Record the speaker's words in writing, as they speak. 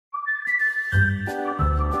10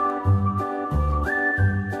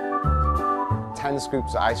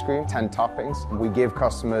 scoops of ice cream, 10 toppings. We give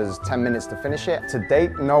customers 10 minutes to finish it. To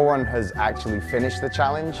date, no one has actually finished the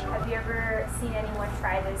challenge. Have you ever seen anyone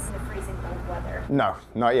try this in the freezing cold weather? No,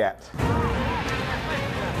 not yet.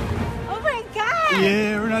 Oh my God!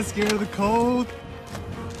 Yeah, we're not scared of the cold.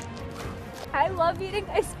 I love eating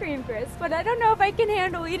ice cream, Chris, but I don't know if I can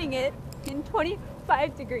handle eating it in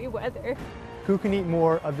 25-degree weather. Who can eat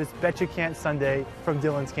more of this Bet You Can't sundae from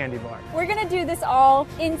Dylan's Candy Bar? We're gonna do this all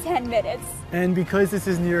in 10 minutes. And because this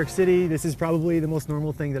is New York City, this is probably the most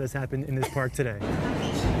normal thing that has happened in this park today.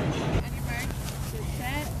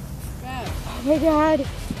 Oh my God,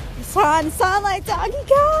 sound like Donkey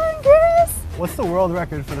Kong, Chris! What's the world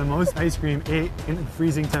record for the most ice cream ate in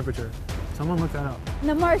freezing temperature? Someone look that up.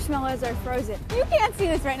 The marshmallows are frozen. You can't see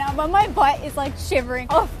this right now, but my butt is like shivering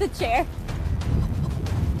off the chair.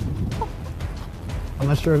 I'm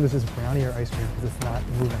not sure if this is brownie or ice cream because it's not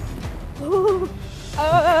moving.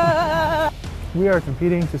 We are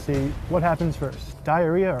competing to see what happens first,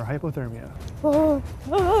 diarrhea or hypothermia.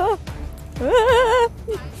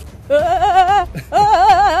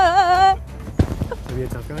 Maybe a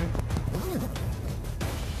tough guy?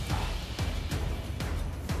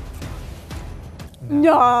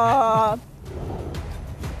 No.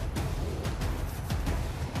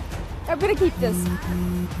 I'm gonna keep this.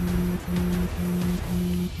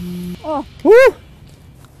 Oh. Woo!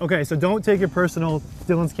 Okay, so don't take it personal.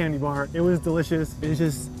 Dylan's Candy Bar, it was delicious. It's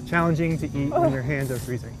just challenging to eat when your hands are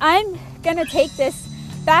freezing. I'm gonna take this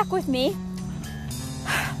back with me.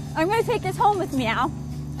 I'm gonna take this home with me now.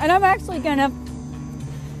 And I'm actually gonna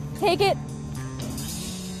take it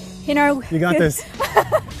in our... You got this.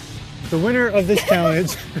 The winner of this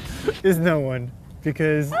challenge is no one,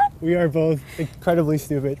 because we are both incredibly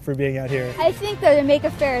stupid for being out here. I think that to make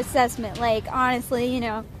a fair assessment, like honestly, you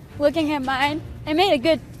know, looking at mine, I made a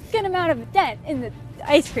good amount of a dent in the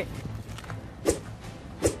ice cream.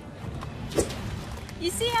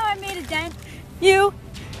 You see how I made a dent? You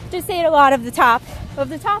just ate a lot of the top of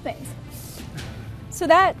the toppings. So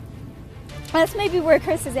that's maybe where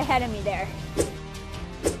Chris is ahead of me there.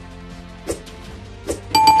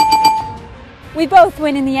 We both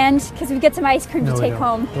win in the end because we get some ice cream to take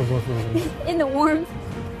home. We're both losers. In the warmth.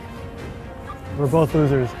 We're both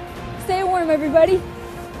losers. Stay warm, everybody.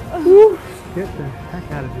 Get the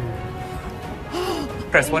heck out of here.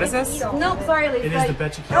 Chris, what is this? Nope, sorry, Lisa. It is the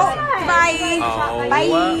Bet You Can't. Bye. Oh. Bye.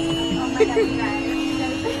 Oh my God, you guys.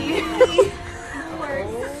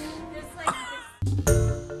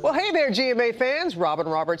 Well, hey there, GMA fans. Robin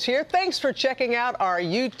Roberts here. Thanks for checking out our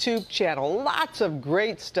YouTube channel. Lots of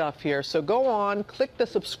great stuff here. So go on, click the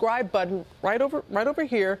subscribe button right over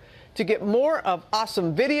here to get more of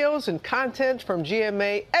awesome videos and content from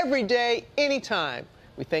GMA every day, anytime.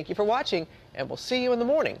 We thank you for watching, and we'll see you in the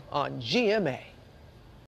morning on GMA.